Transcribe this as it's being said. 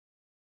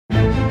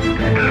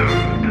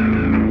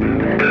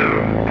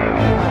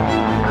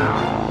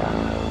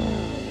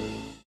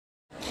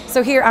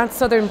So here at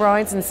Southern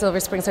Brides in Silver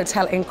Springs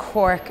Hotel in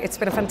Cork, it's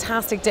been a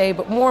fantastic day,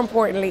 but more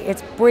importantly,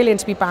 it's brilliant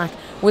to be back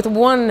with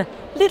one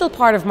little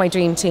part of my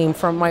dream team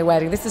from my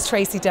wedding. This is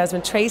Tracy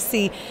Desmond.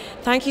 Tracy,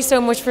 thank you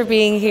so much for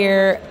being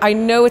here. I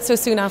know it's so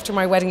soon after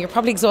my wedding. You're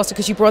probably exhausted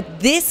because you brought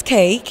this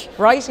cake,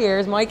 right here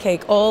is my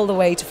cake, all the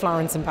way to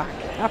Florence and back.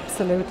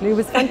 Absolutely, it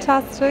was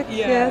fantastic.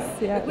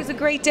 Yes, yeah. It was a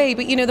great day,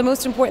 but you know, the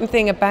most important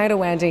thing about a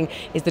wedding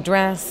is the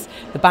dress,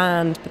 the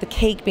band, but the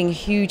cake being a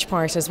huge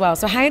part as well.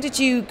 So how did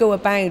you go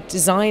about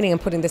designing and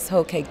putting this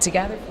whole cake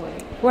together for me?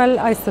 Well,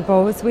 I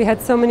suppose we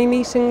had so many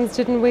meetings,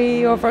 didn't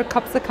we, over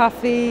cups of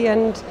coffee,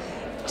 and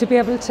to be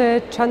able to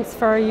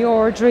transfer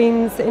your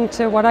dreams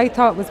into what I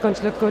thought was going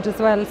to look good as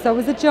well. So it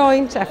was a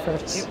joint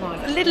effort. It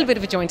was a little bit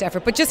of a joint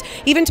effort, but just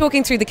even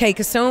talking through the cake,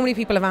 because so many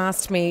people have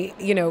asked me,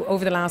 you know,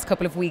 over the last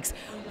couple of weeks,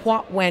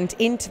 what went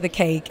into the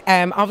cake.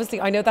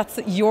 Obviously, I know that's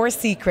your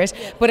secret,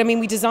 but I mean,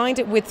 we designed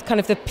it with kind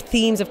of the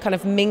themes of kind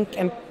of mink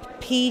and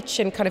peach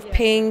and kind of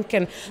pink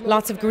and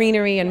lots of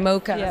greenery and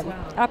mocha as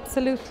well.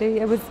 Absolutely.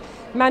 It was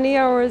many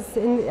hours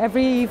in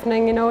every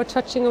evening, you know,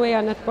 touching away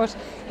on it. But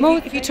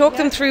if you talk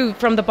them through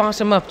from the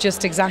bottom up,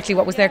 just exactly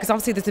what was there, because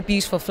obviously there's a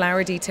beautiful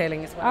flower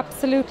detailing as well.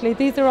 Absolutely.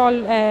 These are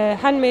all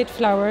handmade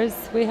flowers.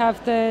 We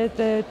have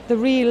the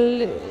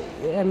real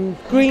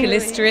green.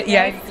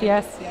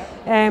 Yes.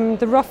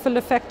 The ruffle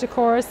effect, of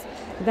course.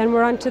 Then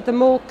we're onto the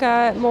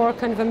mocha, more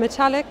kind of a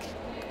metallic.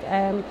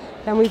 Then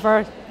we've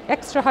our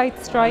extra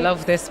height stripe. I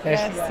love this bit.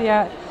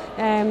 Yes,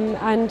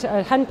 and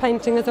hand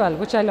painting as well,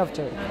 which I love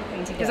doing.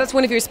 Because that's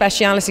one of your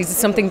specialities. It's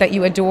something that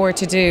you adore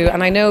to do,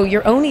 and I know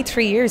you're only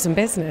 3 years in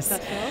business.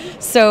 That's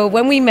right. So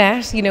when we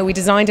met, you know, we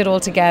designed it all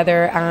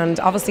together, and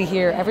obviously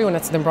here everyone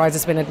at Southern Brides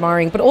has been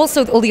admiring, but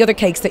also all the other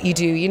cakes that you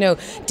do, you know,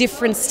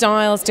 different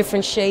styles,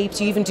 different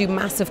shapes. You even do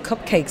massive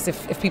cupcakes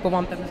if people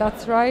want them.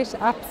 That's right,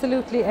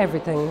 absolutely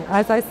everything.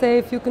 As I say,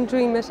 if you can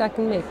dream it, I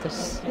can make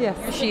it.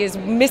 Yes. She is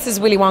Mrs.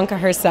 Willy Wonka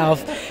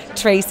herself,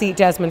 Tracy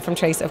Desmond from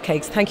Trace of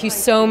Cakes. Thank you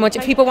so much.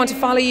 If people want to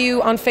follow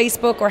you on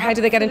Facebook, or how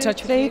do they get in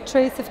touch with you?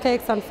 Trace of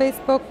Cakes on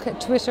Facebook,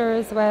 Twitter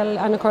as well,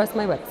 and of course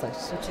my website,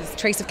 which is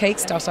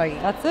traceofcakes.ie.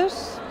 That's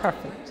it.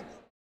 Perfect.